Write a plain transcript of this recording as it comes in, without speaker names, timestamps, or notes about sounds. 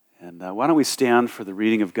Why don't we stand for the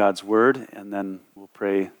reading of God's Word, and then we'll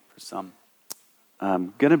pray for some.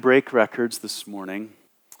 I'm going to break records this morning.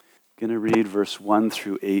 I'm going to read verse 1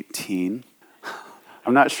 through 18.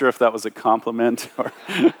 I'm not sure if that was a compliment or...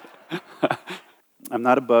 I'm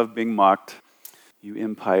not above being mocked, you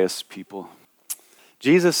impious people.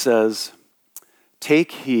 Jesus says,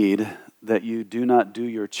 "Take heed that you do not do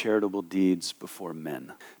your charitable deeds before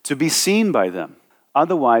men, to be seen by them.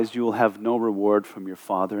 Otherwise, you will have no reward from your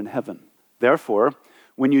Father in heaven. Therefore,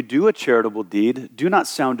 when you do a charitable deed, do not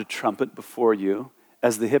sound a trumpet before you,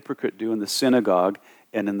 as the hypocrites do in the synagogue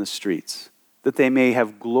and in the streets, that they may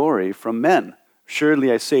have glory from men.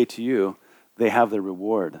 Surely I say to you, they have their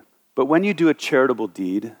reward. But when you do a charitable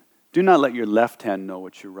deed, do not let your left hand know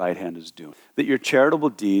what your right hand is doing, that your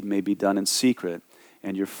charitable deed may be done in secret,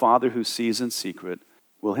 and your Father who sees in secret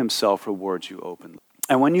will himself reward you openly.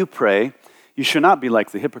 And when you pray, you should not be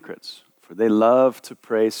like the hypocrites, for they love to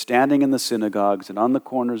pray standing in the synagogues and on the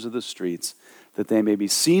corners of the streets, that they may be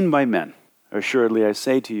seen by men. Assuredly, I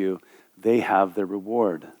say to you, they have their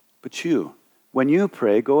reward. But you, when you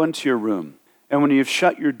pray, go into your room, and when you have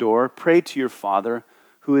shut your door, pray to your Father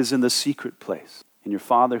who is in the secret place, and your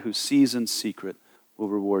Father who sees in secret will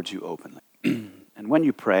reward you openly. And when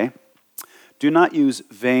you pray, do not use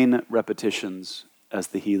vain repetitions as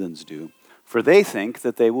the heathens do, for they think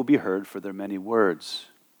that they will be heard for their many words.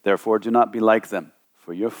 Therefore, do not be like them,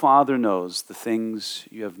 for your Father knows the things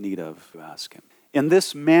you have need of to ask him. In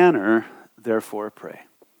this manner, therefore, pray.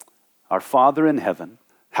 Our Father in heaven,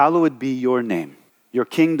 hallowed be your name. Your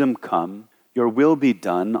kingdom come, your will be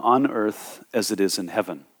done on earth as it is in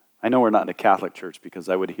heaven. I know we're not in a Catholic church because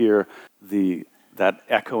I would hear that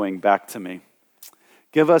echoing back to me.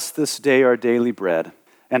 Give us this day our daily bread,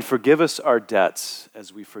 and forgive us our debts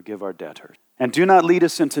as we forgive our debtors. And do not lead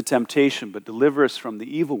us into temptation, but deliver us from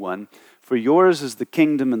the evil one. For yours is the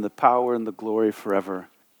kingdom and the power and the glory forever.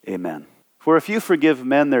 Amen. For if you forgive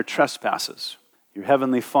men their trespasses, your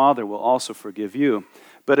heavenly Father will also forgive you.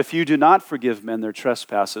 But if you do not forgive men their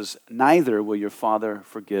trespasses, neither will your Father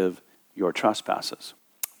forgive your trespasses.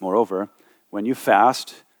 Moreover, when you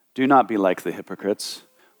fast, do not be like the hypocrites,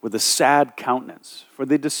 with a sad countenance, for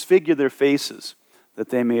they disfigure their faces, that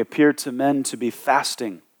they may appear to men to be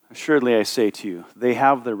fasting. Assuredly, I say to you, they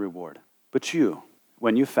have their reward. But you,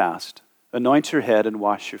 when you fast, anoint your head and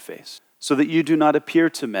wash your face, so that you do not appear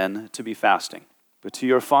to men to be fasting, but to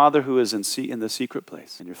your Father who is in the secret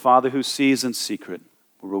place. And your Father who sees in secret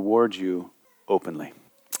will reward you openly."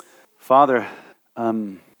 Father,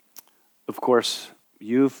 of course,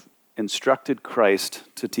 you've instructed Christ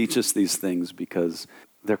to teach us these things because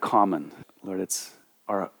they're common. Lord, it's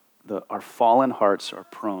our fallen hearts are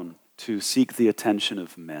prone to seek the attention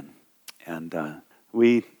of men. And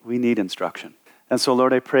we need instruction. And so,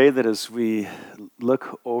 Lord, I pray that as we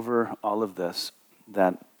look over all of this,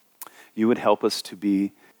 that you would help us to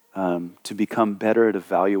become better at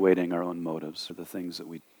evaluating our own motives for the things that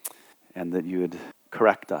we do, and that you would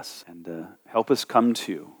correct us and help us come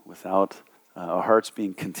to you without our hearts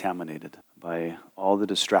being contaminated by all the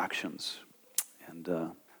distractions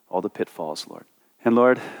and all the pitfalls, Lord. And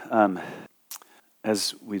Lord,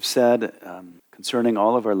 as we've said concerning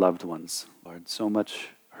all of our loved ones, Lord, so much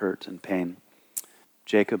hurt and pain.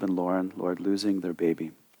 Jacob and Lauren, Lord, losing their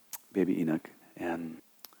baby Enoch. And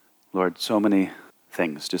Lord, so many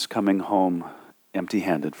things, just coming home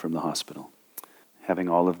empty-handed from the hospital, having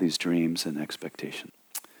all of these dreams and expectations.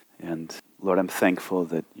 And Lord, I'm thankful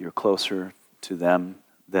that you're closer to them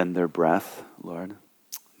than their breath, Lord,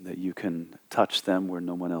 that you can touch them where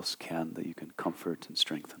no one else can, that you can comfort and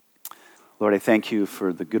strengthen. Lord, I thank you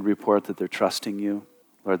for the good report that they're trusting you.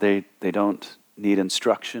 Lord, they don't need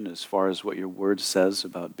instruction as far as what your word says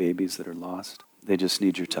about babies that are lost. They just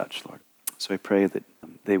need your touch, Lord. So I pray that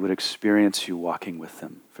they would experience you walking with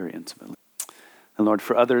them very intimately. And Lord,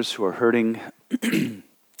 for others who are hurting,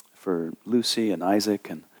 for Lucy and Isaac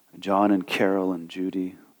and John and Carol and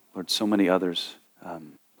Judy, Lord, so many others,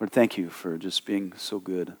 Lord, thank you for just being so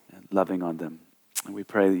good and loving on them. And we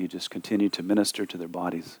pray that you just continue to minister to their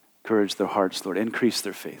bodies, encourage their hearts, Lord, increase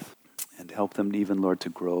their faith, and help them even, Lord, to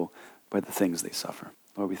grow by the things they suffer.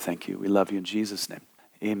 Lord, we thank you. We love you in Jesus' name.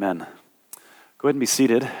 Amen. Go ahead and be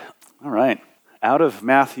seated. All right. Out of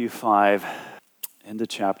Matthew 5 into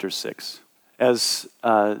chapter 6. As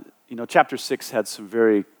chapter 6 had some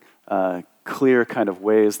very clear kind of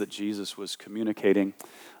ways that Jesus was communicating.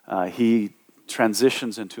 He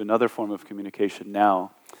transitions into another form of communication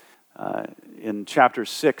now. In chapter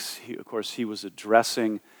 6, he was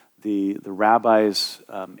addressing the rabbis'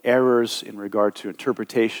 errors in regard to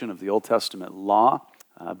interpretation of the Old Testament law.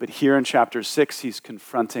 But here in chapter 6, he's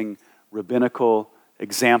confronting rabbinical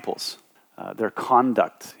examples, their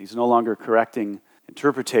conduct. He's no longer correcting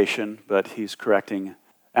interpretation, but he's correcting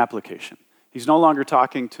application. He's no longer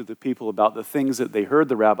talking to the people about the things that they heard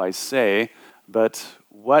the rabbis say, but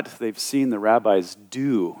what they've seen the rabbis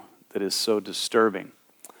do that is so disturbing.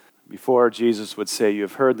 Before, Jesus would say, "You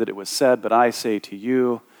have heard that it was said, but I say to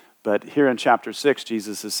you." But here in chapter 6,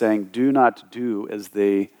 Jesus is saying, do not do as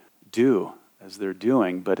they do, as they're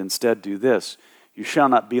doing, but instead do this. You shall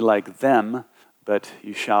not be like them, but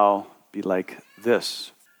you shall be like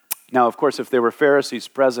this. Now, of course, if there were Pharisees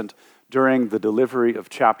present during the delivery of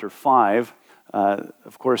chapter 5,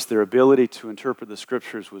 of course, their ability to interpret the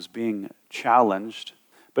scriptures was being challenged.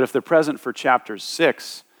 But if they're present for chapter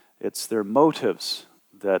 6, it's their motives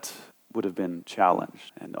that would have been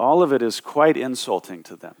challenged. And all of it is quite insulting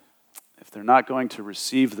to them. If they're not going to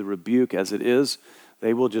receive the rebuke as it is,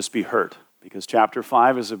 they will just be hurt. Because chapter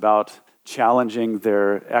 5 is about challenging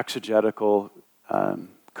their exegetical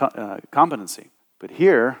competency. But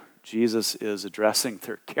here, Jesus is addressing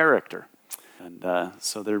their character. And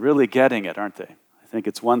so they're really getting it, aren't they? I think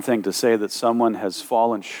it's one thing to say that someone has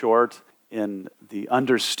fallen short in the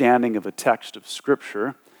understanding of a text of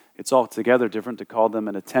Scripture. It's altogether different to call them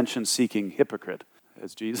an attention-seeking hypocrite,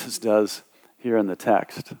 as Jesus does here in the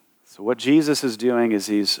text. So what Jesus is doing is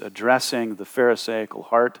he's addressing the Pharisaical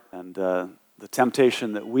heart, and the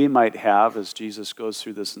temptation that we might have as Jesus goes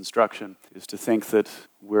through this instruction is to think that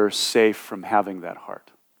we're safe from having that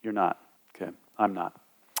heart. You're not, okay? I'm not.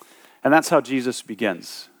 And that's how Jesus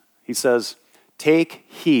begins. He says, "Take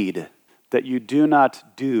heed that you do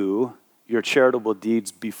not do your charitable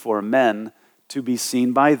deeds before men to be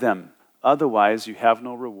seen by them. Otherwise, you have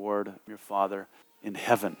no reward from your Father in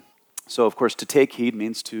heaven." So, of course, to take heed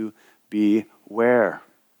means to beware.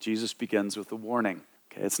 Jesus begins with a warning.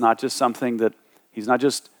 Okay, it's not just something that, he's not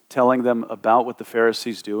just telling them about what the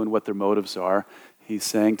Pharisees do and what their motives are. He's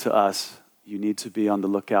saying to us, you need to be on the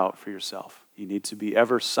lookout for yourself. You need to be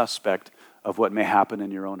ever suspect of what may happen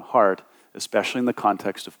in your own heart, especially in the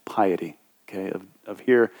context of piety. Okay, of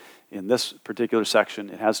here in this particular section,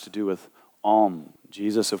 it has to do with alms.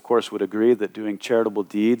 Jesus, of course, would agree that doing charitable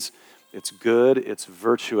deeds, it's good, it's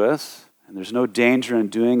virtuous, and there's no danger in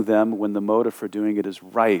doing them when the motive for doing it is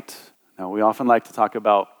right. Now, we often like to talk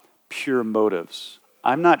about pure motives.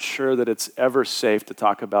 I'm not sure that it's ever safe to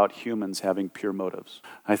talk about humans having pure motives.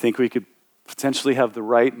 I think we could potentially have the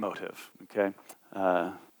right motive, okay?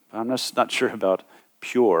 I'm just not sure about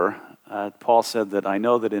pure. Paul said that, "I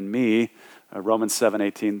know that in me," Romans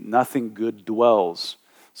 7:18, "nothing good dwells."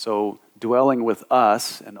 So dwelling with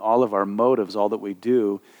us and all of our motives, all that we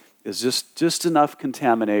do, is just enough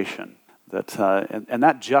contamination that, and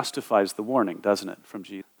that justifies the warning, doesn't it, from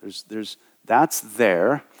Jesus? That's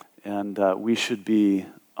there, and we should be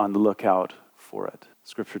on the lookout for it.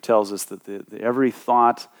 Scripture tells us that every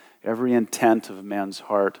thought, every intent of a man's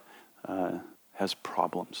heart has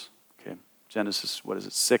problems. Okay, Genesis,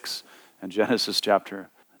 6, and Genesis chapter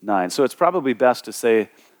 9. So it's probably best to say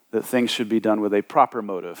that things should be done with a proper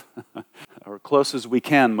motive, or close as we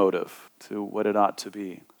can motive to what it ought to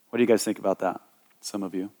be. What do you guys think about that? Some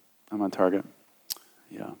of you. I'm on target.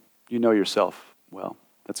 Yeah. You know yourself well.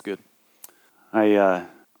 That's good.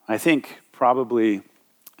 I think probably,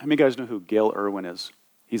 how many of you guys know who Gail Irwin is?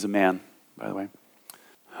 He's a man, by the way.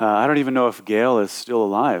 I don't even know if Gail is still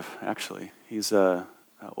alive, actually. He's an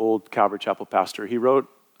old Calvary Chapel pastor. He wrote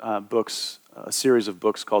books, a series of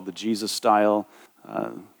books called The Jesus Style,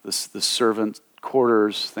 the Servant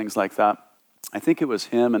Quarters, things like that. I think it was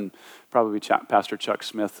him and probably Pastor Chuck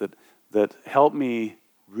Smith that helped me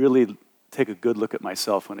really take a good look at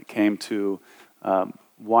myself when it came to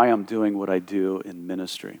why I'm doing what I do in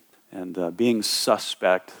ministry. And being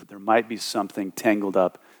suspect, there might be something tangled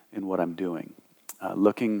up in what I'm doing.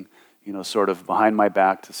 Looking, sort of behind my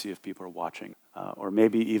back to see if people are watching. Or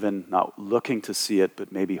maybe even not looking to see it,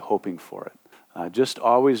 but maybe hoping for it. Just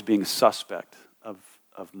always being suspect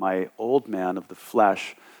of my old man of the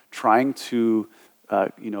flesh, trying to,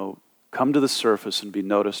 come to the surface and be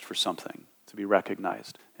noticed for something, to be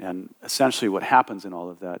recognized. And essentially what happens in all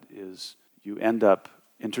of that is you end up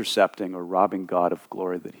intercepting or robbing God of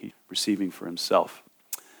glory that he's receiving for himself.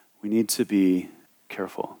 We need to be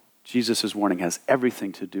careful. Jesus' warning has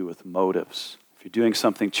everything to do with motives. If you're doing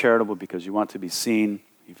something charitable because you want to be seen,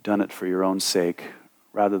 you've done it for your own sake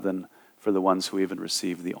rather than for the ones who even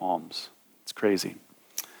receive the alms. It's crazy.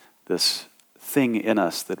 This thing in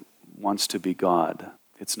us that wants to be God,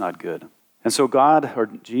 it's not good. And so God, or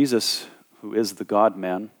Jesus, who is the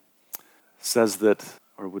God-man, says that,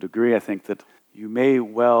 or would agree, I think, that you may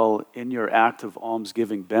well, in your act of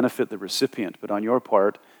almsgiving, benefit the recipient, but on your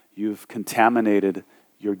part, you've contaminated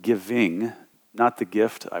your giving not the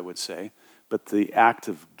gift, I would say, but the act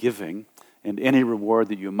of giving, and any reward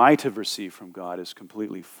that you might have received from God is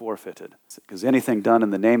completely forfeited. Because anything done in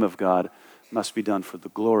the name of God must be done for the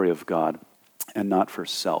glory of God and not for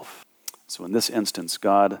self. So in this instance,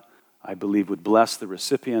 God, I believe, would bless the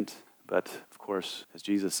recipient, but of course, as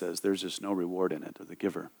Jesus says, there's just no reward in it to the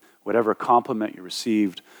giver. Whatever compliment you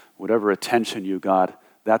received, whatever attention you got,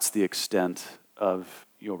 that's the extent of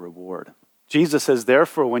your reward. Jesus says,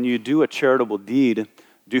 therefore, when you do a charitable deed,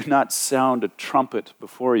 do not sound a trumpet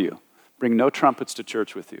before you. Bring no trumpets to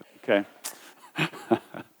church with you, okay?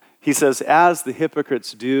 He says, as the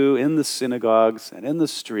hypocrites do in the synagogues and in the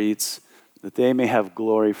streets, that they may have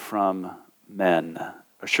glory from men.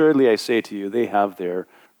 Assuredly, I say to you, they have their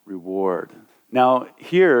reward. Now,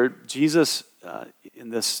 here, Jesus, in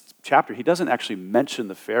this chapter, he doesn't actually mention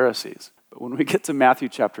the Pharisees. But when we get to Matthew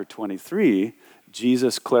chapter 23,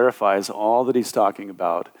 Jesus clarifies all that he's talking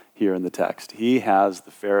about here in the text. He has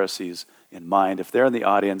the Pharisees in mind. If they're in the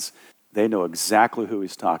audience, they know exactly who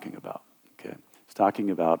he's talking about. Okay, he's talking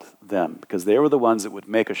about them because they were the ones that would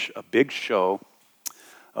make a big show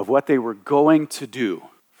of what they were going to do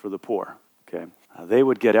for the poor. Okay, they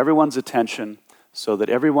would get everyone's attention so that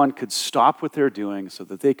everyone could stop what they're doing, so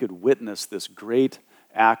that they could witness this great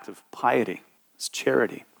act of piety, this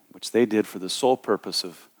charity, which they did for the sole purpose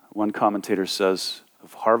of, one commentator says,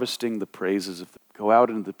 of harvesting the praises of go out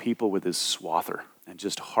into the people with his swather and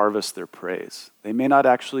just harvest their praise. They may not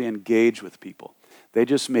actually engage with people. They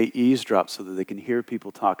just may eavesdrop so that they can hear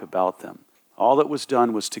people talk about them. All that was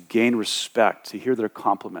done was to gain respect, to hear their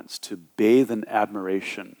compliments, to bathe in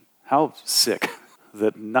admiration. How sick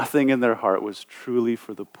that nothing in their heart was truly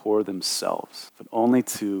for the poor themselves, but only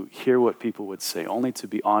to hear what people would say, only to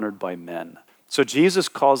be honored by men. So Jesus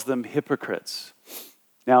calls them hypocrites.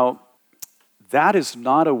 Now, that is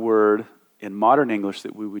not a word in modern English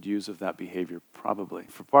that we would use of that behavior, probably.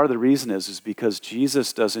 For part of the reason is because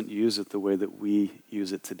Jesus doesn't use it the way that we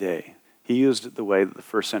use it today. He used it the way that the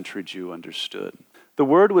first century Jew understood. The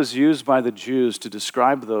word was used by the Jews to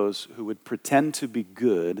describe those who would pretend to be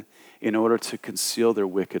good in order to conceal their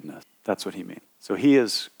wickedness. That's what he means. So he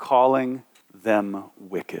is calling them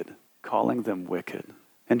wicked, calling them wicked.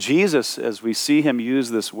 And Jesus, as we see him use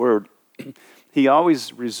this word, he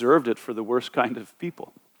always reserved it for the worst kind of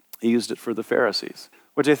people. He used it for the Pharisees,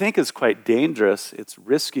 which I think is quite dangerous. It's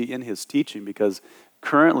risky in his teaching because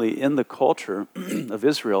currently in the culture of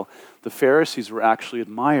Israel, the Pharisees were actually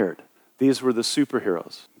admired. These were the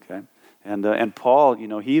superheroes, okay? And Paul,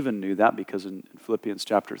 he even knew that because in Philippians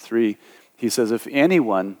chapter 3, he says, if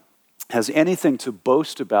anyone has anything to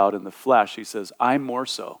boast about in the flesh, he says, I more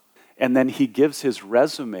so. And then he gives his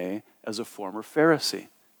resume as a former Pharisee.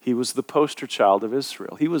 He was the poster child of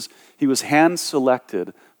Israel. He was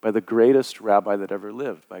hand-selected by the greatest rabbi that ever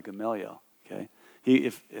lived, by Gamaliel, okay?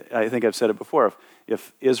 I think I've said it before,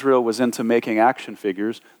 if Israel was into making action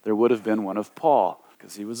figures, there would have been one of Paul,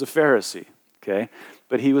 because he was a Pharisee, okay?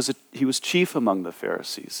 But he was chief among the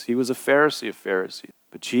Pharisees. He was a Pharisee of Pharisees.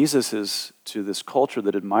 But Jesus is, to this culture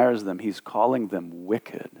that admires them, he's calling them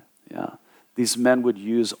wicked. Yeah. These men would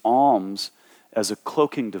use alms as a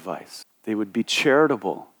cloaking device. They would be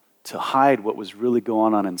charitable to hide what was really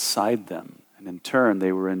going on inside them. And in turn,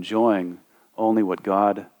 they were enjoying only what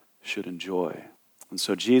God should enjoy. And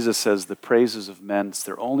so Jesus says the praises of men is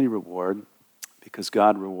their only reward because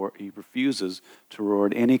God he refuses to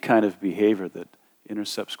reward any kind of behavior that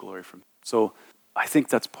intercepts glory from him. So I think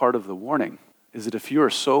that's part of the warning, is that if you are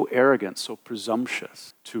so arrogant, so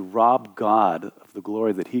presumptuous to rob God of the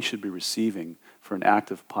glory that he should be receiving for an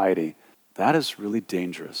act of piety, that is really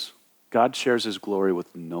dangerous. God shares his glory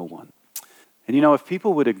with no one. And if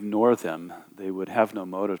people would ignore them, they would have no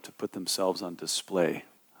motive to put themselves on display.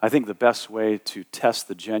 I think the best way to test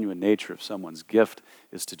the genuine nature of someone's gift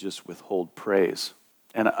is to just withhold praise.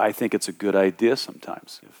 And I think it's a good idea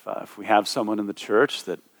sometimes. If we have someone in the church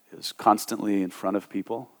that is constantly in front of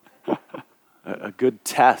people, a good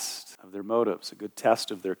test of their motives, a good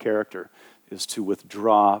test of their character is to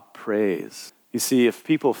withdraw praise. You see, if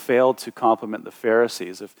people failed to compliment the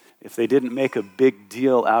Pharisees, if they didn't make a big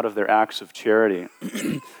deal out of their acts of charity,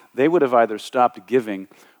 they would have either stopped giving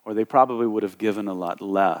or they probably would have given a lot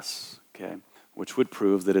less, okay? Which would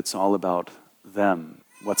prove that it's all about them.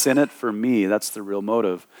 What's in it for me, that's the real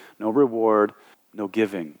motive. No reward, no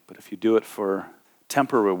giving. But if you do it for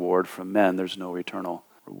temporary reward from men, there's no eternal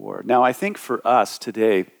reward. Now, I think for us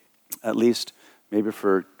today, at least maybe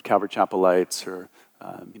for Calvary Chapelites or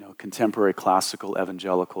contemporary classical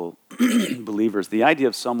evangelical believers, the idea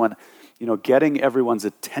of someone, getting everyone's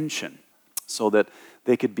attention so that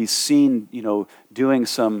they could be seen, doing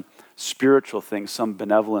some spiritual thing, some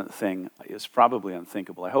benevolent thing is probably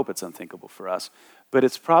unthinkable. I hope it's unthinkable for us. But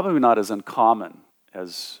it's probably not as uncommon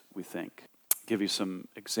as we think. I'll give you some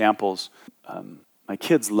examples. My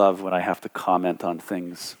kids love when I have to comment on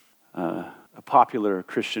things. A popular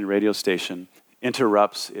Christian radio station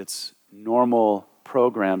interrupts its normal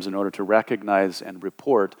programs in order to recognize and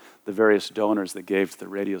report the various donors that gave to the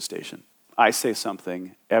radio station. I say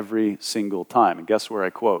something every single time. And guess where I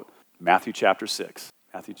quote? Matthew chapter 6.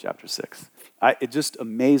 Matthew chapter 6. It just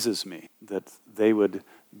amazes me that they would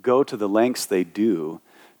go to the lengths they do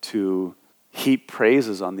to heap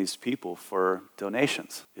praises on these people for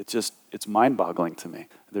donations. It's mind-boggling to me.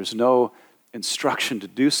 There's no instruction to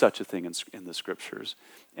do such a thing in the scriptures,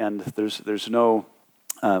 and there's no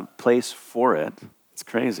place for it. It's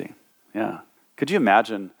crazy. Yeah. Could you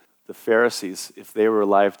imagine the Pharisees, if they were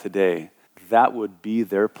alive today, that would be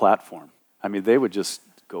their platform? I mean, they would just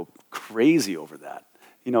go crazy over that.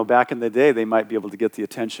 Back in the day, they might be able to get the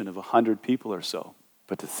attention of 100 people or so.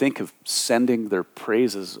 But to think of sending their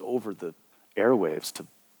praises over the airwaves to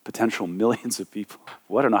potential millions of people,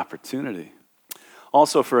 what an opportunity.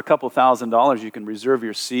 Also, for a couple $1,000s, you can reserve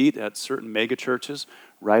your seat at certain mega churches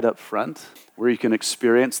right up front, where you can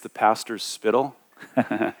experience the pastor's spittle.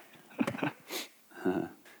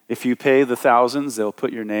 If you pay the thousands, they'll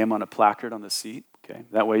put your name on a placard on the seat. Okay,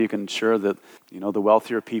 that way you can ensure that the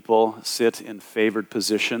wealthier people sit in favored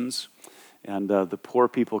positions, and the poor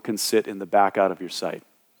people can sit in the back out of your sight,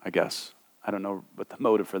 I guess. I don't know what the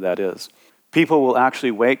motive for that is. People will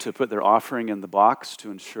actually wait to put their offering in the box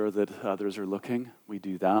to ensure that others are looking. We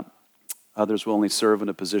do that. Others will only serve in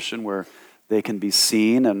a position where they can be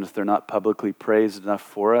seen, and if they're not publicly praised enough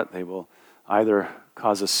for it, they will either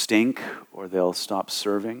cause a stink or they'll stop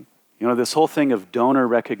serving. This whole thing of donor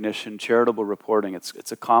recognition, charitable reporting,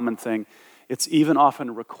 it's a common thing. It's even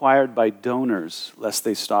often required by donors lest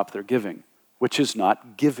they stop their giving, which is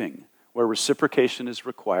not giving. Where reciprocation is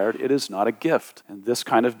required, it is not a gift. And this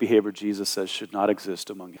kind of behavior, Jesus says, should not exist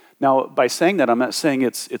among you. Now, by saying that, I'm not saying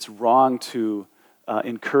it's wrong to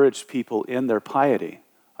encourage people in their piety.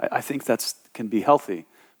 I think that can be healthy.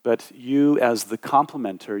 But you as the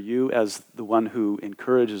complimenter, you as the one who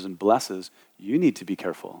encourages and blesses, you need to be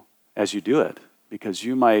careful as you do it, because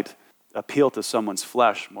you might appeal to someone's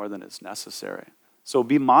flesh more than is necessary. So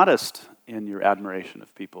be modest in your admiration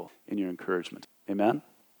of people, in your encouragement. Amen?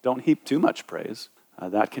 Don't heap too much praise.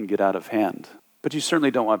 That can get out of hand. But you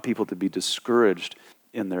certainly don't want people to be discouraged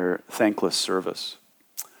in their thankless service.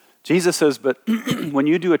 Jesus says, but when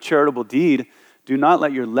you do a charitable deed, do not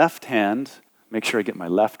let your left hand, make sure I get my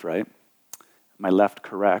left right, my left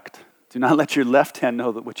correct, do not let your left hand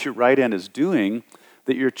know that what your right hand is doing,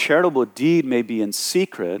 that your charitable deed may be in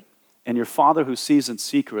secret, and your Father who sees in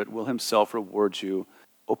secret will himself reward you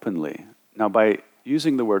openly. Now, by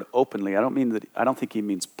using the word openly, I don't think he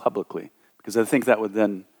means publicly, because I think that would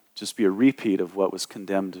then just be a repeat of what was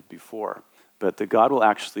condemned before. But that God will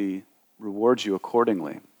actually reward you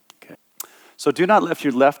accordingly. Okay. So do not let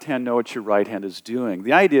your left hand know what your right hand is doing.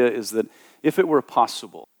 The idea is that if it were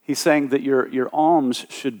possible, he's saying that your alms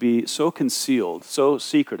should be so concealed, so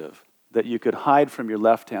secretive, that you could hide from your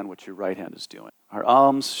left hand what your right hand is doing. Our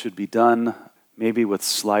alms should be done maybe with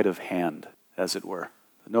sleight of hand, as it were.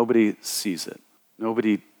 Nobody sees it.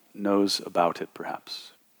 Nobody knows about it,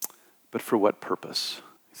 perhaps. But for what purpose?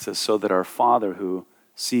 He says, so that our Father who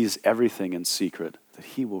sees everything in secret, that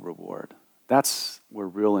he will reward. That's where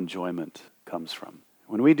real enjoyment comes from.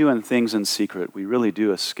 When we do things in secret, we really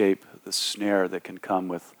do escape the snare that can come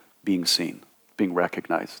with being seen, being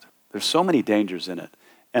recognized. There's so many dangers in it.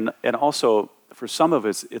 And also, for some of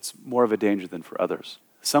us, it's more of a danger than for others.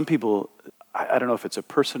 Some people, I don't know if it's a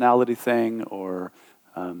personality thing or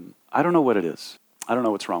I don't know what it is. I don't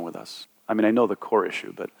know what's wrong with us. I mean, I know the core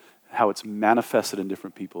issue, but how it's manifested in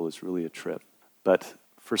different people is really a trip. But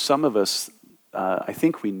for some of us, I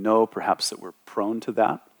think we know perhaps that we're prone to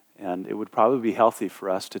that, and it would probably be healthy for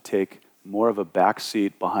us to take more of a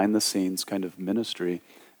backseat, behind-the-scenes kind of ministry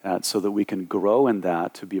so that we can grow in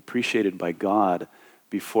that, to be appreciated by God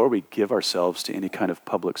before we give ourselves to any kind of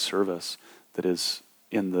public service that is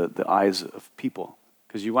in the eyes of people.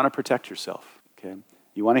 Because you want to protect yourself, okay?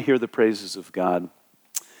 You want to hear the praises of God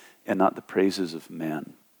and not the praises of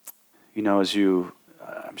man. As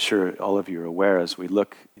I'm sure all of you are aware, as we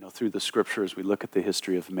look through the scriptures, we look at the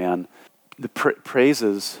history of man, the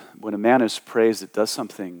praises, when a man is praised, it does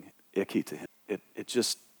something icky to him. It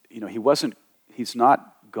just, he's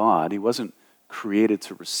not God. He wasn't created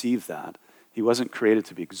to receive that. He wasn't created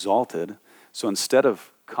to be exalted. So instead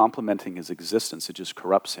of complimenting his existence, it just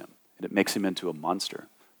corrupts him, and it makes him into a monster.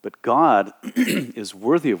 But God is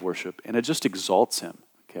worthy of worship, and it just exalts him,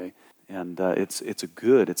 okay? And it's a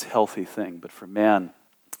good, it's a healthy thing. But for man,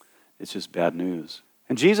 it's just bad news.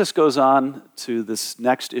 And Jesus goes on to this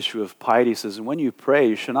next issue of piety. He says, and when you pray,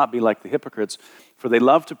 you should not be like the hypocrites, for they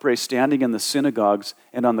love to pray standing in the synagogues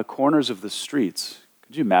and on the corners of the streets.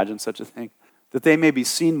 Could you imagine such a thing? That they may be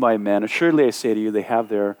seen by men. Assuredly, I say to you, they have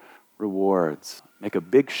their rewards. Make a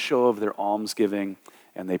big show of their almsgiving,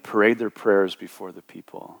 and they parade their prayers before the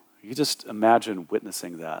people. You just imagine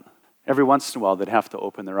witnessing that. Every once in a while, they'd have to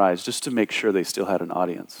open their eyes just to make sure they still had an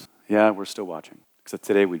audience. Yeah, we're still watching. Except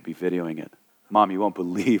today we'd be videoing it. Mom, you won't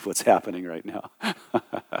believe what's happening right now.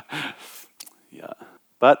 Yeah.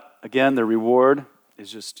 But again, the reward is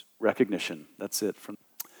just recognition. That's it.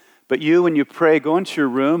 But you, when you pray, go into your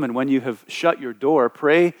room, and when you have shut your door,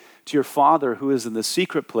 pray to your Father who is in the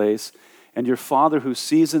secret place, and your Father who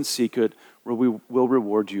sees in secret will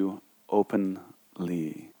reward you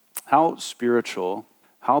openly. How spiritual,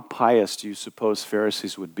 how pious do you suppose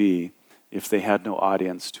Pharisees would be if they had no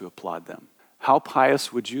audience to applaud them? How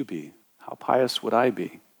pious would you be? How pious would I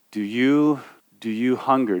be? Do you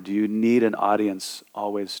hunger? Do you need an audience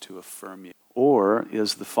always to affirm you? Or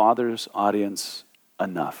is the Father's audience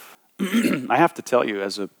enough? I have to tell you,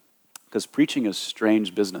 because preaching is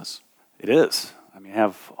strange business. It is. I mean, I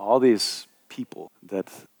have all these people that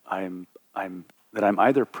I'm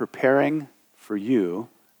either preparing for you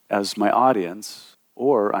as my audience,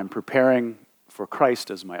 or I'm preparing for Christ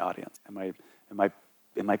as my audience.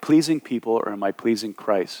 Am I pleasing people, or am I pleasing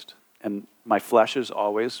Christ? And my flesh is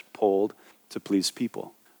always pulled to please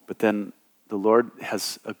people. But then the Lord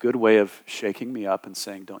has a good way of shaking me up and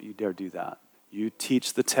saying, don't you dare do that. You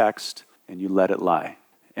teach the text and you let it lie.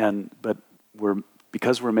 But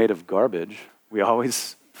because we're made of garbage, we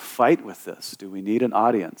always fight with this. Do we need an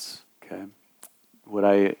audience? Okay. Would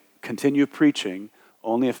I continue preaching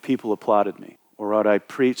only if people applauded me? Or would I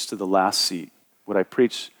preach to the last seat? Would I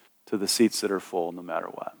preach to the seats that are full no matter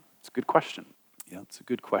what? It's a good question. Yeah, it's a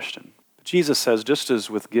good question. But Jesus says, just as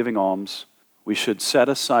with giving alms, we should set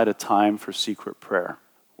aside a time for secret prayer,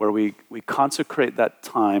 where we consecrate that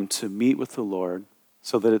time to meet with the Lord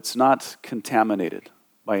so that it's not contaminated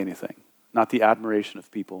by anything, not the admiration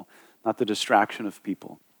of people, not the distraction of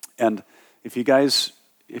people. And if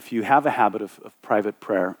you have a habit of private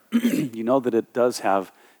prayer, you know that it does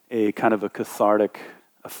have a kind of a cathartic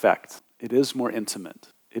effect. It is more intimate.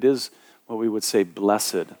 It is what we would say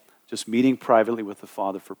blessed, just meeting privately with the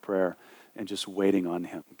Father for prayer and just waiting on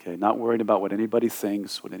him, okay? Not worried about what anybody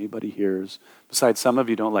thinks, what anybody hears. Besides, some of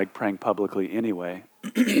you don't like praying publicly anyway.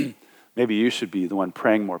 Maybe you should be the one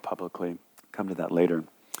praying more publicly. Come to that later.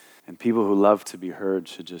 And people who love to be heard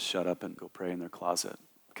should just shut up and go pray in their closet.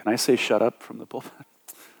 Can I say shut up from the pulpit?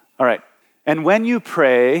 All right. And when you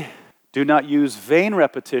pray, do not use vain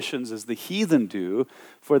repetitions as the heathen do,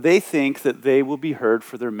 for they think that they will be heard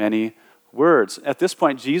for their many words. At this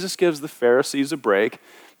point, Jesus gives the Pharisees a break,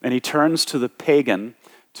 and he turns to the pagan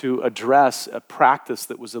to address a practice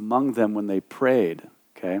that was among them when they prayed,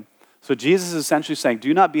 okay? So Jesus is essentially saying,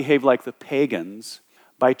 do not behave like the pagans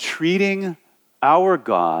by treating our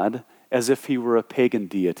God as if he were a pagan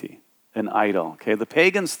deity, an idol, okay? The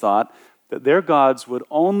pagans thought that their gods would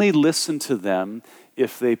only listen to them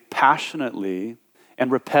if they passionately and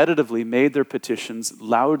repetitively made their petitions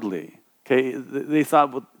loudly, okay? They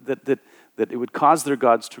thought that it would cause their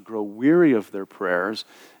gods to grow weary of their prayers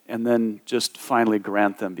and then just finally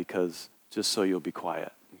grant them just so you'll be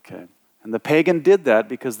quiet, okay? And the pagan did that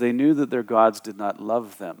because they knew that their gods did not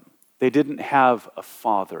love them. They didn't have a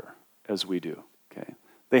father as we do, okay?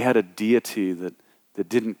 They had a deity that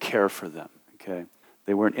didn't care for them, okay?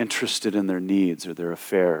 They weren't interested in their needs or their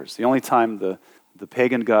affairs. The only time the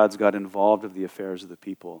pagan gods got involved in the affairs of the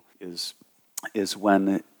people is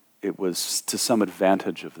when it was to some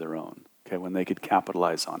advantage of their own, okay, when they could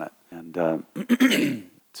capitalize on it. And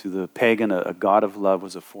to the pagan, a god of love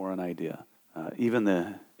was a foreign idea. Even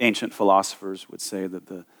the ancient philosophers would say that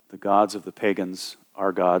the gods of the pagans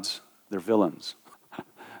are gods, they're villains.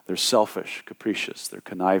 They're selfish, capricious, they're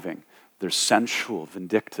conniving, they're sensual,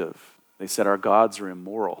 vindictive. They said our gods are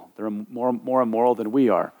immoral. They're more immoral than we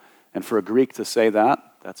are. And for a Greek to say that,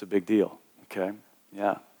 that's a big deal, okay?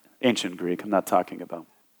 Yeah, ancient Greek, I'm not talking about.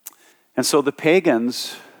 And so the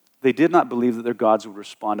pagans, they did not believe that their gods would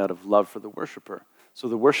respond out of love for the worshiper. So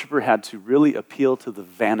the worshiper had to really appeal to the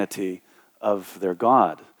vanity of their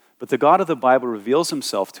God. But the God of the Bible reveals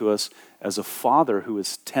himself to us as a father who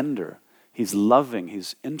is tender. He's loving,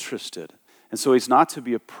 he's interested. And so he's not to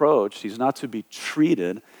be approached, he's not to be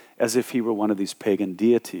treated as if he were one of these pagan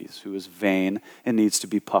deities who is vain and needs to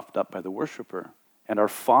be puffed up by the worshiper. and our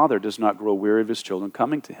Father does not grow weary of his children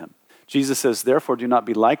coming to him. Jesus says, therefore, do not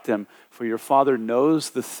be like them, for your Father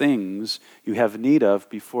knows the things you have need of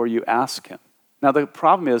before you ask him. Now, the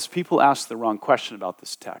problem is people ask the wrong question about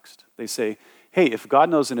this text. They say, hey, if God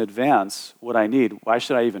knows in advance what I need, why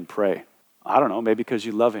should I even pray? I don't know, maybe because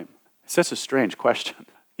you love him. It's such a strange question.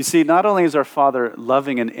 You see, not only is our Father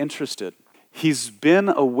loving and interested, he's been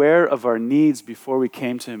aware of our needs before we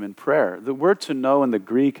came to him in prayer. The word to know in the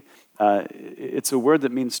Greek, it's a word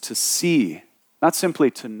that means to see, not simply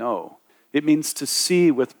to know. It means to see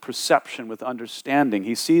with perception, with understanding.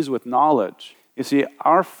 He sees with knowledge. You see,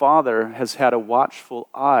 our Father has had a watchful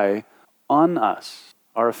eye on us,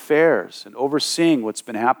 our affairs, and overseeing what's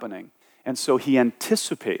been happening. And so he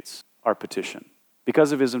anticipates our petition.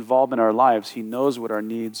 Because of his involvement in our lives, he knows what our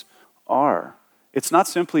needs are. It's not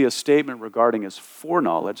simply a statement regarding his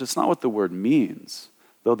foreknowledge. It's not what the word means,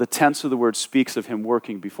 though the tense of the word speaks of him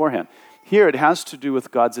working beforehand. Here it has to do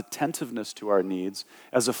with God's attentiveness to our needs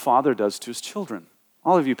as a father does to his children.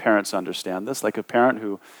 All of you parents understand this, like a parent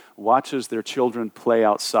who watches their children play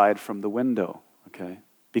outside from the window, okay?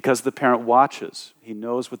 Because the parent watches, he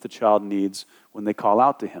knows what the child needs when they call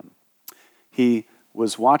out to him. He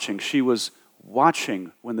was watching, she was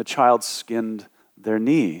watching when the child skinned their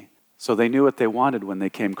knee, so they knew what they wanted when they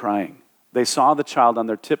came crying. They saw the child on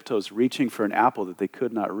their tiptoes reaching for an apple that they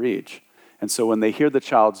could not reach. And so when they hear the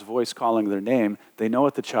child's voice calling their name, they know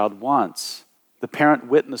what the child wants. The parent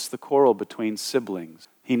witnessed the quarrel between siblings.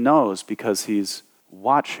 He knows because he's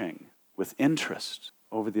watching with interest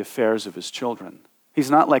over the affairs of his children. He's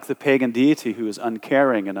not like the pagan deity who is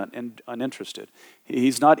uncaring and uninterested.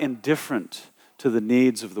 He's not indifferent to the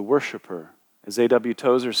needs of the worshiper. As A.W.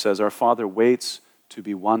 Tozer says, our Father waits to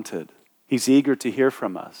be wanted. He's eager to hear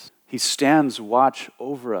from us. He stands watch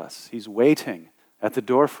over us. He's waiting at the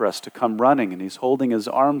door for us to come running, and he's holding his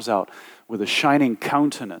arms out with a shining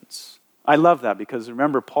countenance. I love that because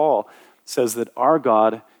remember, Paul says that our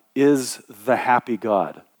God is the happy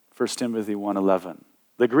God. 1 Timothy 1:11.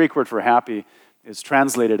 The Greek word for happy is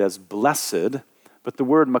translated as blessed, but the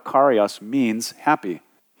word makarios means happy.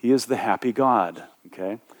 He is the happy God,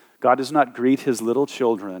 okay? God does not greet his little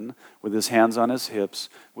children with his hands on his hips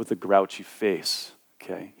with a grouchy face,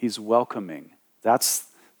 okay? He's welcoming. That's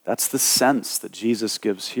the sense that Jesus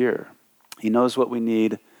gives here. He knows what we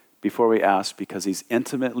need before we ask because he's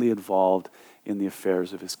intimately involved in the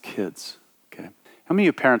affairs of his kids, okay? How many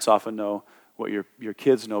of you parents often know what your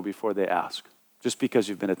kids know before they ask, just because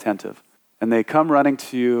you've been attentive? And they come running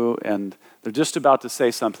to you and they're just about to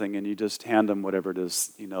say something and you just hand them whatever it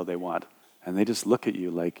is you know they want. And they just look at you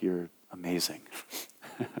like you're amazing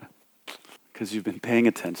because you've been paying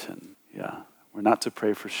attention. Yeah, we're not to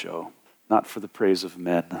pray for show, not for the praise of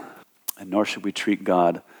men, and nor should we treat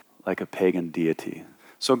God like a pagan deity.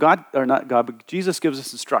 So but Jesus gives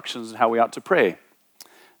us instructions on how we ought to pray.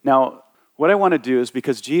 Now, what I want to do is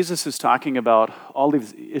because Jesus is talking about all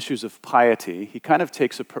these issues of piety, he kind of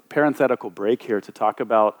takes a parenthetical break here to talk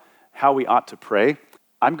about how we ought to pray.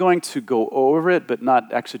 I'm going to go over it, but not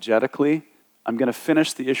exegetically. I'm going to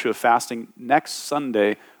finish the issue of fasting. Next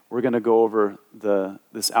Sunday, we're going to go over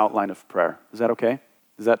this outline of prayer. Is that okay?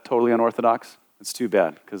 Is that totally unorthodox? It's too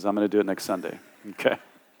bad, because I'm going to do it next Sunday. Okay.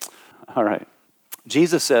 All right.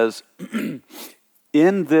 Jesus says,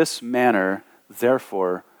 in this manner,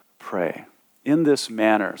 therefore, pray. In this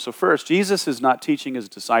manner. So first, Jesus is not teaching his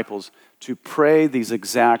disciples to pray these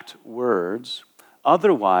exact words.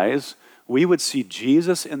 Otherwise, we would see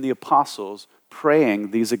Jesus and the apostles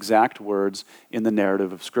praying these exact words in the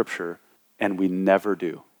narrative of Scripture, and we never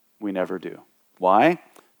do. We never do. Why?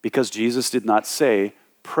 Because Jesus did not say,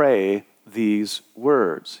 pray these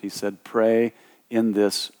words. He said, pray in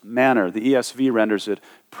this manner. The ESV renders it,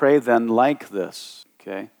 pray then like this.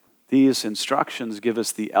 Okay? These instructions give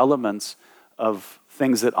us the elements of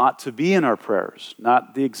things that ought to be in our prayers,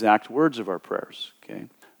 not the exact words of our prayers. Okay?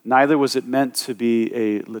 Neither was it meant to be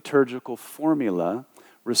a liturgical formula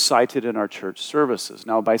recited in our church services.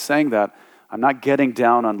 Now, by saying that, I'm not getting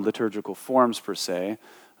down on liturgical forms per se.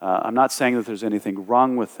 I'm not saying that there's anything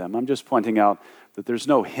wrong with them. I'm just pointing out that there's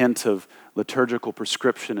no hint of liturgical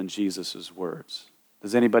prescription in Jesus' words.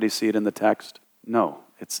 Does anybody see it in the text? No,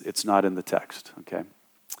 it's not in the text, okay?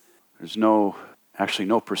 There's no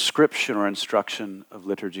prescription or instruction of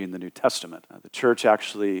liturgy in the New Testament. The church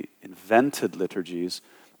actually invented liturgies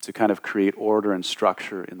to kind of create order and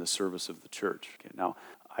structure in the service of the church. Okay, now,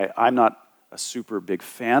 I'm not a super big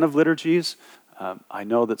fan of liturgies. I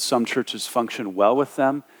know that some churches function well with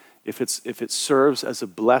them. If it serves as a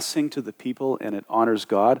blessing to the people and it honors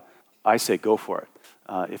God, I say go for it.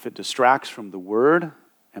 If it distracts from the word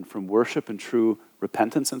and from worship and true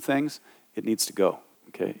repentance and things, it needs to go,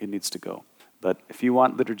 okay? It needs to go. But if you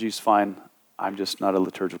want liturgies, fine. I'm just not a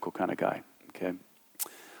liturgical kind of guy, okay?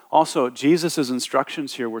 Also, Jesus'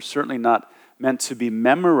 instructions here were certainly not meant to be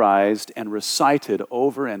memorized and recited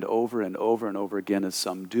over and over and over and over again as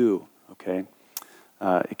some do, okay?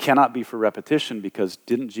 It cannot be for repetition because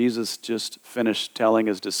didn't Jesus just finish telling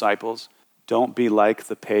his disciples, don't be like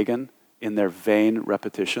the pagan in their vain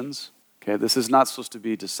repetitions? Okay, this is not supposed to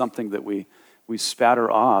be just something that we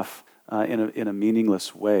spatter off in a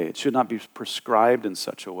meaningless way. It should not be prescribed in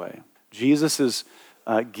such a way. Jesus is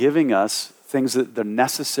giving us things that the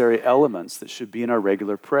necessary elements that should be in our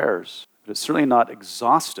regular prayers. But it's certainly not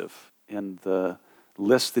exhaustive in the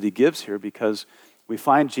list that he gives here because we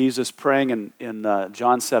find Jesus praying in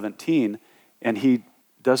John 17, and he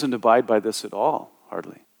doesn't abide by this at all,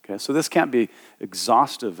 hardly. Okay, so this can't be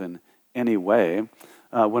exhaustive in any way.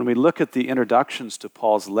 When we look at the introductions to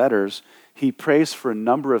Paul's letters, he prays for a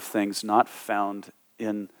number of things not found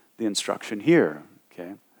in the instruction here.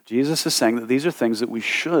 Okay, Jesus is saying that these are things that we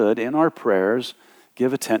should, in our prayers,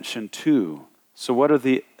 give attention to. So what are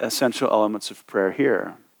the essential elements of prayer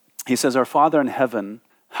here? He says, Our Father in heaven,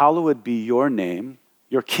 hallowed be your name.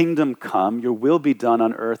 Your kingdom come. Your will be done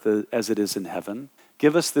on earth as it is in heaven.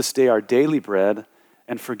 Give us this day our daily bread,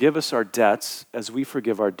 and forgive us our debts as we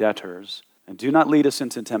forgive our debtors. And do not lead us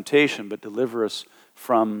into temptation, but deliver us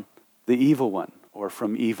from the evil one, or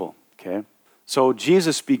from evil. Okay? So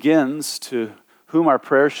Jesus begins to whom our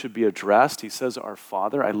prayers should be addressed. He says, Our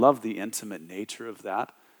Father. I love the intimate nature of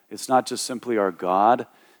that. It's not just simply our God.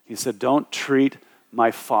 He said, don't treat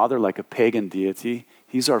my Father like a pagan deity.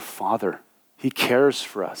 He's our Father. He cares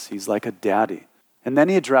for us. He's like a daddy. And then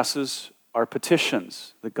he addresses our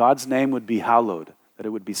petitions, that God's name would be hallowed, that it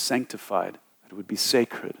would be sanctified, that it would be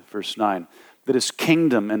sacred. Verse 9, that his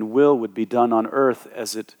kingdom and will would be done on earth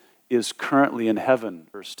as it is currently in heaven.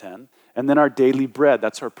 Verse 10. And then our daily bread,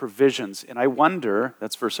 that's our provisions. And I wonder,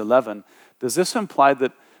 that's verse 11, does this imply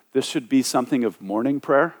that this should be something of morning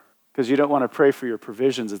prayer? Because you don't want to pray for your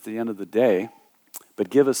provisions at the end of the day, but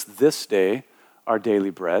give us this day our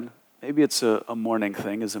daily bread. Maybe it's a morning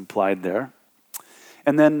thing is implied there.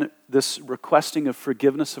 And then this requesting of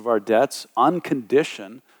forgiveness of our debts on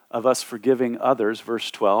condition of us forgiving others, verse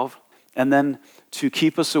 12. And then to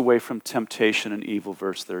keep us away from temptation and evil,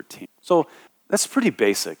 verse 13. So that's pretty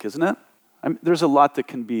basic, isn't it? There's a lot that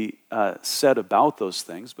can be said about those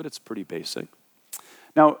things, but it's pretty basic.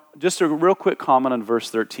 Now, just a real quick comment on verse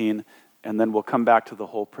 13, and then we'll come back to the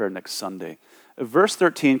whole prayer next Sunday. Verse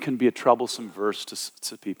 13 can be a troublesome verse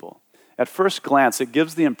to people. At first glance, it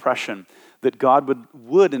gives the impression that God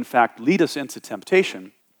would in fact lead us into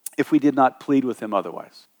temptation if we did not plead with him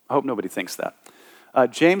otherwise. I hope nobody thinks that.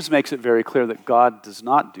 James makes it very clear that God does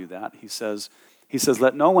not do that. He says,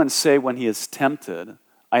 let no one say when he is tempted,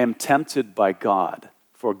 I am tempted by God.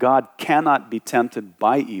 For God cannot be tempted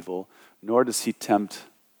by evil, nor does he tempt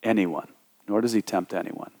anyone.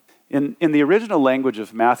 In the original language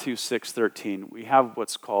of Matthew 6:13, we have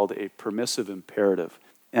what's called a permissive imperative.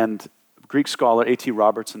 And Greek scholar A.T.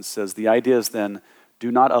 Robertson says, the idea is then,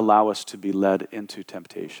 do not allow us to be led into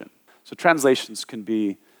temptation. So translations can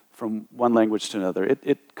be from one language to another.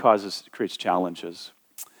 It creates challenges.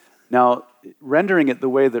 Now, rendering it the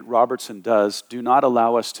way that Robertson does, do not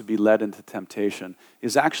allow us to be led into temptation,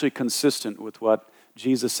 is actually consistent with what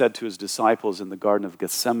Jesus said to his disciples in the Garden of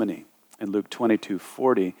Gethsemane. In Luke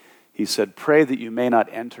 22:40, he said, pray that you may not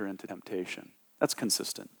enter into temptation. That's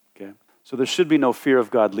consistent, okay? So there should be no fear of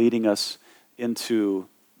God leading us into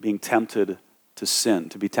being tempted to sin,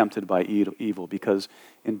 to be tempted by evil, because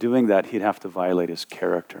in doing that, he'd have to violate his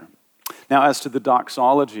character. Now, as to the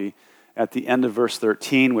doxology at the end of verse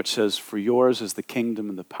 13, which says, for yours is the kingdom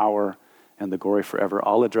and the power and the glory forever,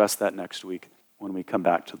 I'll address that next week when we come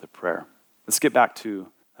back to the prayer. Let's get back to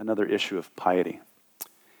another issue of piety.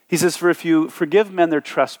 He says, for if you forgive men their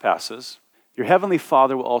trespasses, your heavenly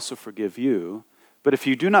Father will also forgive you. But if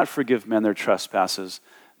you do not forgive men their trespasses,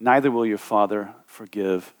 neither will your Father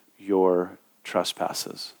forgive your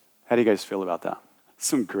trespasses. How do you guys feel about that?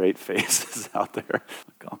 Some great faces out there.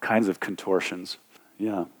 All kinds of contortions.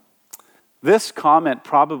 Yeah. This comment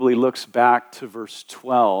probably looks back to verse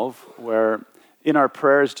 12, where in our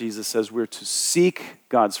prayers, Jesus says we're to seek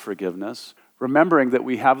God's forgiveness, remembering that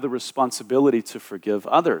we have the responsibility to forgive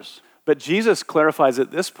others. But Jesus clarifies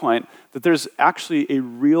at this point that there's actually a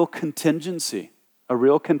real contingency.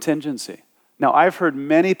 Now, I've heard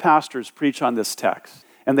many pastors preach on this text,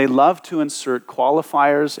 and they love to insert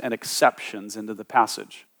qualifiers and exceptions into the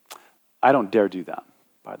passage. I don't dare do that,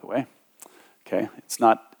 by the way. Okay, it's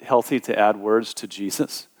not healthy to add words to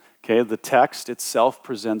Jesus. Okay, the text itself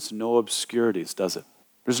presents no obscurities, does it?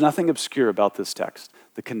 There's nothing obscure about this text.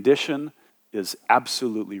 The condition is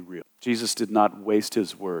absolutely real. Jesus did not waste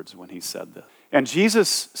his words when he said this. And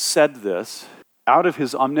Jesus said this out of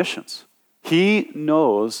his omniscience. He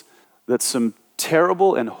knows that some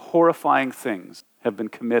terrible and horrifying things have been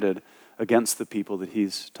committed against the people that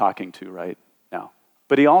he's talking to right now.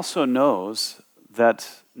 But he also knows that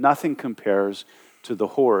nothing compares to the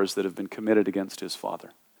horrors that have been committed against his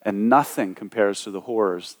Father. And nothing compares to the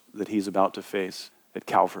horrors that he's about to face at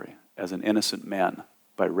Calvary as an innocent man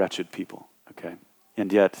by wretched people, okay?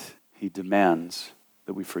 And yet he demands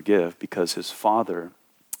that we forgive because his Father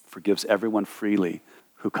forgives everyone freely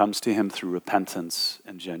who comes to him through repentance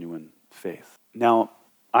and genuine faith. Now,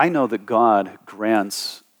 I know that God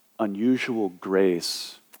grants unusual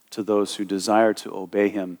grace to those who desire to obey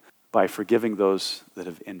him by forgiving those that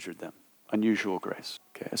have injured them. Unusual grace,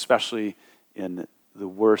 okay? Especially in the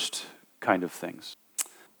worst kind of things.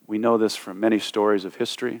 We know this from many stories of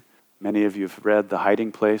history. Many of you have read The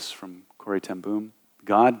Hiding Place from Corrie ten Boom.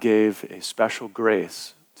 God gave a special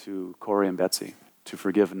grace to Corrie and Betsy to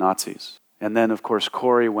forgive Nazis. And then, of course,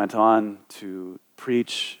 Corrie went on to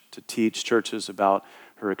preach, to teach churches about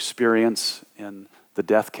her experience in the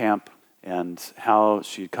death camp and how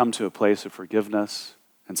she'd come to a place of forgiveness.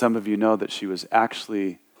 And some of you know that she was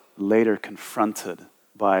actually later confronted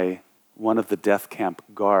by one of the death camp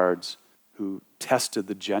guards who tested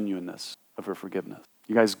the genuineness of her forgiveness.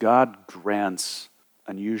 You guys, God grants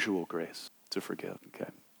unusual grace to forgive, okay?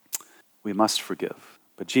 We must forgive.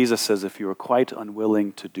 But Jesus says if you are quite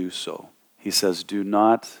unwilling to do so, he says, do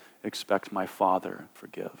not expect my Father to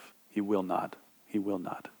forgive. He will not. He will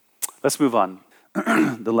not. Let's move on.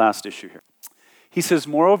 The last issue here. He says,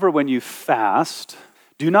 moreover, when you fast,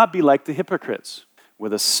 do not be like the hypocrites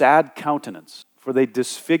with a sad countenance, for they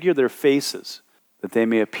disfigure their faces, that they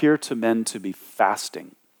may appear to men to be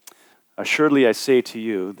fasting. Assuredly, I say to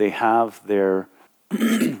you, they have their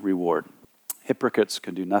reward. Hypocrites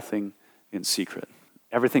can do nothing in secret.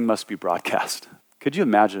 Everything must be broadcast. Could you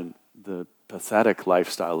imagine the pathetic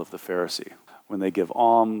lifestyle of the Pharisee? When they give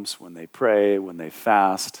alms, when they pray, when they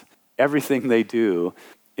fast, everything they do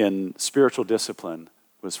in spiritual discipline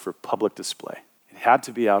was for public display. It had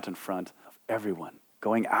to be out in front of everyone,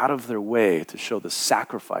 going out of their way to show the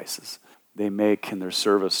sacrifices they make in their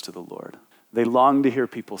service to the Lord. They long to hear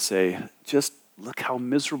people say, just look how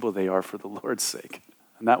miserable they are for the Lord's sake.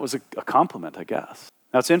 And that was a compliment, I guess.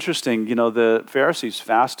 Now, it's interesting, the Pharisees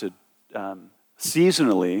fasted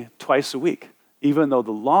seasonally twice a week, even though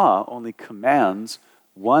the law only commands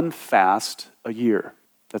one fast a year.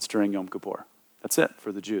 That's during Yom Kippur. That's it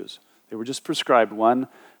for the Jews. They were just prescribed one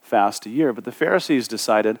fast a year, but the Pharisees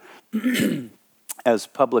decided as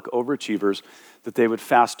public overachievers that they would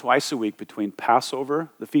fast twice a week between Passover,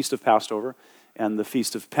 the Feast of Passover, and the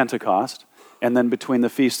Feast of Pentecost, and then between the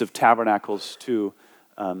Feast of Tabernacles to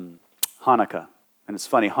Hanukkah. And it's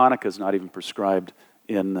funny, Hanukkah is not even prescribed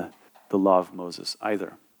in the law of Moses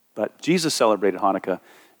either. But Jesus celebrated Hanukkah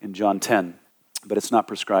in John 10, but it's not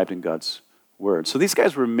prescribed in God's word. So these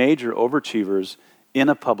guys were major overachievers in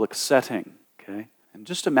a public setting, okay? And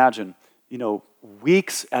just imagine,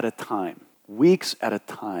 weeks at a time,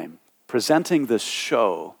 presenting this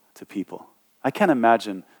show to people. I can't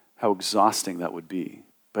imagine how exhausting that would be.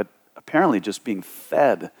 But apparently just being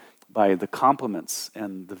fed by the compliments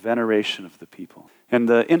and the veneration of the people. And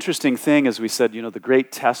the interesting thing, as we said, the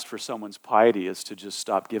great test for someone's piety is to just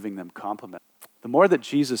stop giving them compliments. The more that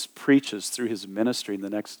Jesus preaches through his ministry in the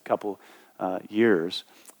next couple years,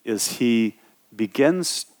 is the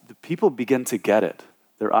people begin to get it.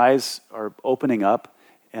 Their eyes are opening up,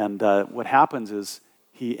 and what happens is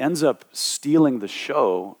he ends up stealing the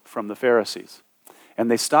show from the Pharisees. And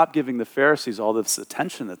they stop giving the Pharisees all this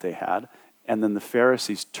attention that they had, and then the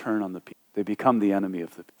Pharisees turn on the people. They become the enemy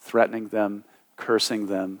of them, threatening them, cursing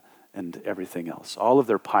them, and everything else. All of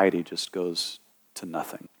their piety just goes to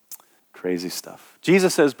nothing. Crazy stuff.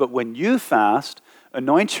 Jesus says, but when you fast,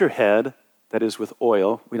 anoint your head, that is with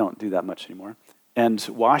oil. We don't do that much anymore. And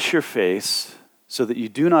wash your face so that you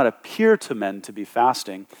do not appear to men to be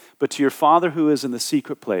fasting, but to your Father who is in the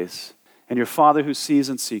secret place. And your Father who sees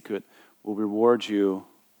in secret will reward you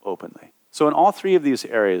openly. So in all three of these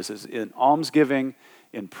areas, in almsgiving,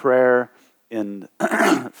 in prayer, in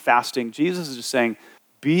fasting, Jesus is just saying,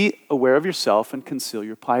 be aware of yourself and conceal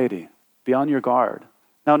your piety. Be on your guard.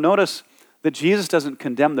 Now notice that Jesus doesn't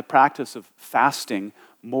condemn the practice of fasting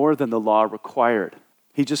more than the law required.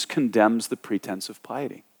 He just condemns the pretense of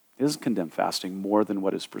piety. He doesn't condemn fasting more than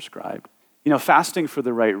what is prescribed. Fasting for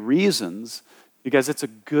the right reasons, you guys, it's a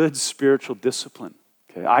good spiritual discipline.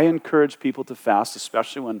 Okay? I encourage people to fast,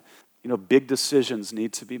 especially when big decisions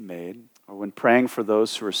need to be made, or when praying for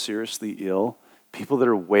those who are seriously ill, people that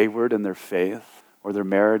are wayward in their faith, or their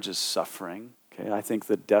marriage is suffering, okay, I think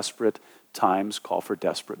that desperate times call for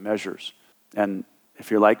desperate measures. And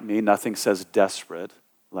if you're like me, nothing says desperate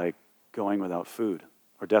like going without food,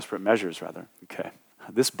 or desperate measures, rather. Okay.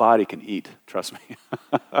 This body can eat, trust me,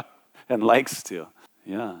 and likes to.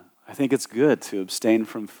 Yeah. I think it's good to abstain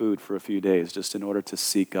from food for a few days just in order to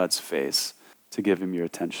seek God's face, to give him your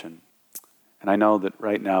attention. And I know that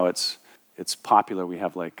right now it's popular. We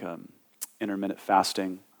have like intermittent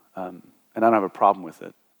fasting, and I don't have a problem with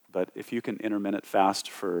it. But if you can intermittent fast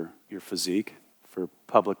for your physique, for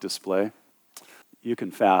public display, you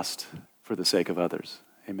can fast for the sake of others.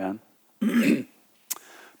 Amen?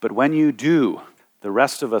 But when you do, the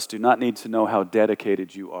rest of us do not need to know how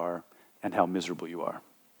dedicated you are and how miserable you are.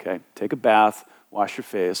 Okay? Take a bath, wash your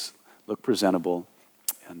face, look presentable,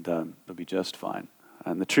 and it'll be just fine.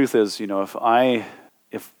 And the truth is, if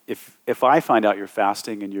I find out you're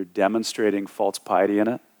fasting and you're demonstrating false piety in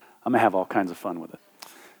it, I'm going to have all kinds of fun with it.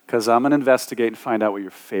 Because I'm going to investigate and find out what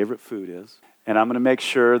your favorite food is, and I'm going to make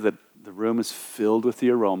sure that the room is filled with the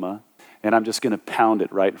aroma, and I'm just going to pound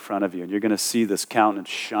it right in front of you, and you're going to see this countenance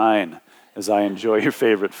shine as I enjoy your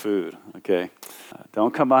favorite food, okay?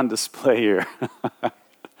 Don't come on display here.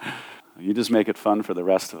 You just make it fun for the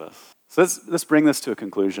rest of us. So let's bring this to a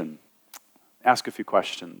conclusion. Ask a few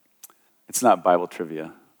questions. It's not Bible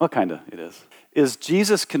trivia. Well, kind of, it is. Is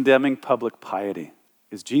Jesus condemning public piety?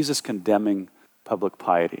 Is Jesus condemning public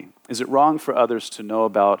piety? Is it wrong for others to know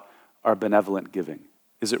about our benevolent giving?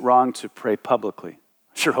 Is it wrong to pray publicly?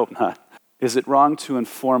 Sure hope not. Is it wrong to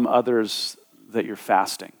inform others that you're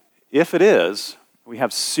fasting? If it is, we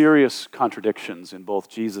have serious contradictions in both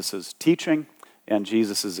Jesus' teaching and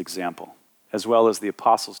Jesus' example, as well as the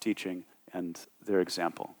apostles' teaching and their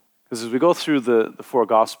example. Because as we go through the four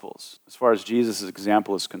Gospels, as far as Jesus'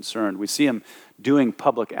 example is concerned, we see him doing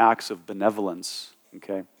public acts of benevolence,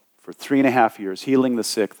 okay, for 3.5 years, healing the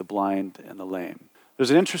sick, the blind, and the lame.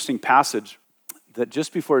 There's an interesting passage that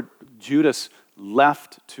just before Judas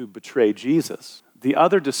left to betray Jesus, the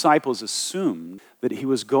other disciples assumed that he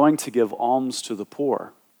was going to give alms to the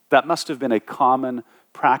poor. That must have been a common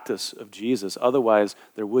practice of Jesus. Otherwise,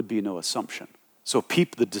 there would be no assumption. So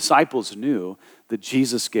the disciples knew that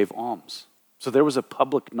Jesus gave alms. So there was a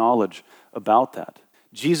public knowledge about that.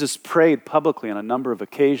 Jesus prayed publicly on a number of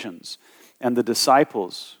occasions, and the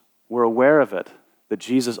disciples were aware of it, that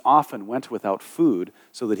Jesus often went without food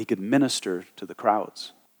so that he could minister to the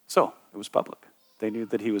crowds. So it was public. They knew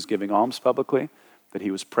that he was giving alms publicly, that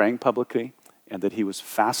he was praying publicly, and that he was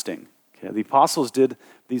fasting. Okay? The apostles did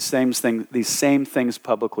these same things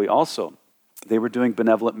publicly also. They were doing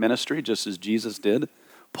benevolent ministry just as Jesus did.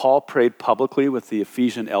 Paul prayed publicly with the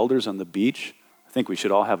Ephesian elders on the beach. I think we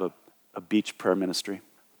should all have a beach prayer ministry.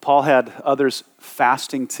 Paul had others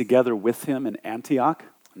fasting together with him in Antioch,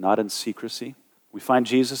 not in secrecy. We find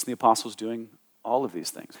Jesus and the apostles doing all of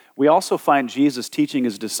these things. We also find Jesus teaching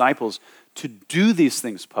his disciples to do these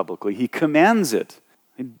things publicly. He commands it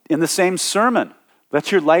in the same sermon.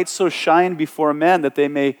 Let your light so shine before men that they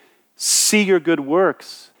may see your good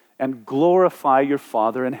works and glorify your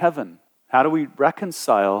Father in heaven. How do we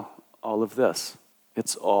reconcile all of this?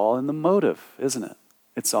 It's all in the motive, isn't it?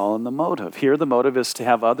 It's all in the motive. Here the motive is to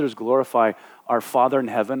have others glorify our Father in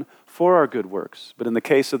heaven for our good works. But in the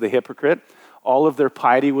case of the hypocrite, all of their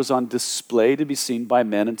piety was on display to be seen by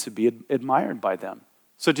men and to be admired by them.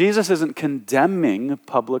 So Jesus isn't condemning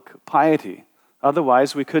public piety.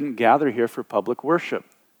 Otherwise, we couldn't gather here for public worship,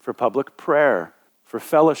 for public prayer, for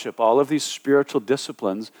fellowship, all of these spiritual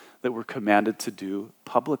disciplines that we're commanded to do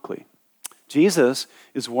publicly. Jesus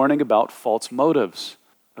is warning about false motives,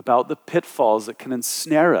 about the pitfalls that can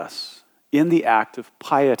ensnare us in the act of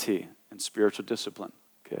piety and spiritual discipline.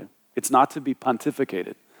 Okay? It's not to be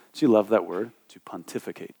pontificated. Do you love that word? To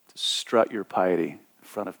pontificate, to strut your piety in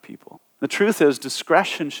front of people. The truth is,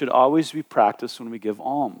 discretion should always be practiced when we give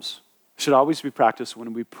alms. It should always be practiced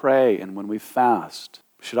when we pray and when we fast.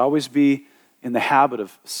 We should always be in the habit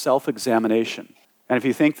of self-examination. And if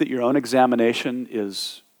you think that your own examination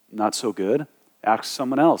is not so good, ask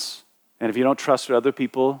someone else. And if you don't trust what other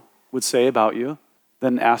people would say about you,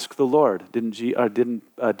 then ask the Lord. Didn't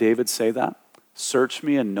David say that? Search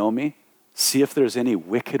me and know me. See if there's any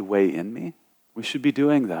wicked way in me. We should be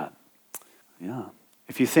doing that. Yeah.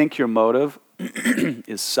 If you think your motive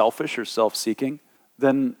is selfish or self-seeking,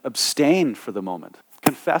 then abstain for the moment.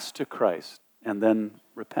 Confess to Christ and then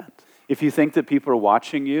repent. If you think that people are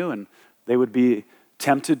watching you and they would be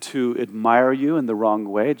tempted to admire you in the wrong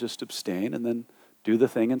way, just abstain and then do the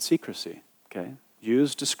thing in secrecy. Okay?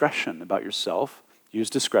 Use discretion about yourself. Use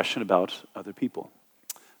discretion about other people.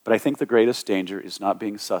 But I think the greatest danger is not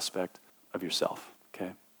being suspect of yourself,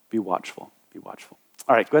 okay? Be watchful, be watchful.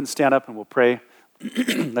 All right, go ahead and stand up and we'll pray.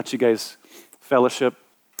 Let you guys fellowship.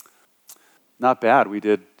 Not bad, we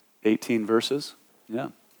did 18 verses. Yeah.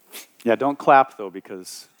 Yeah, don't clap though,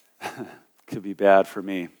 because it could be bad for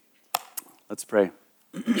me. Let's pray.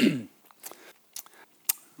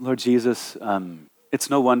 Lord Jesus, it's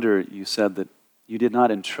no wonder you said that you did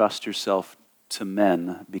not entrust yourself to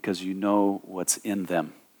men because you know what's in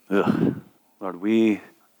them. Ugh. Lord,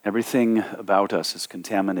 everything about us is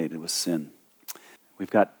contaminated with sin. We've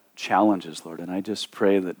got challenges, Lord, and I just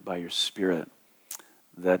pray that by your Spirit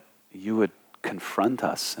that you would confront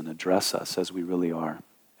us and address us as we really are,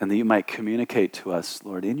 and that you might communicate to us,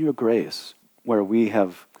 Lord, in your grace, where we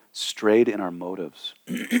have strayed in our motives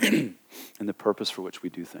and the purpose for which we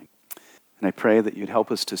do things. And I pray that you'd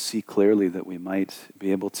help us to see clearly that we might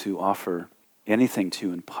be able to offer anything to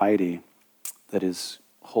you in piety that is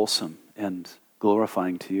wholesome and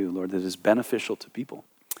glorifying to you, Lord, that is beneficial to people.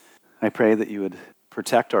 I pray that you would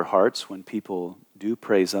protect our hearts when people do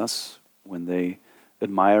praise us, when they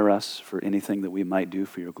admire us for anything that we might do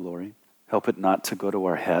for your glory. Help it not to go to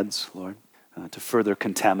our heads, Lord, to further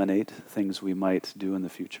contaminate things we might do in the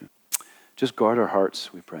future. Just guard our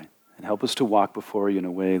hearts, we pray, and help us to walk before you in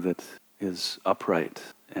a way that is upright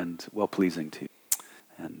and well-pleasing to you.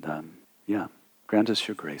 And grant us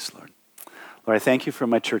your grace, Lord. Lord, I thank you for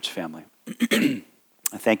my church family.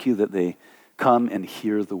 I thank you that they come and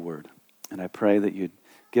hear the word. And I pray that you'd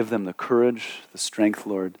give them the courage, the strength,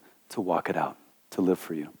 Lord, to walk it out, to live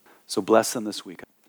for you. So bless them this week.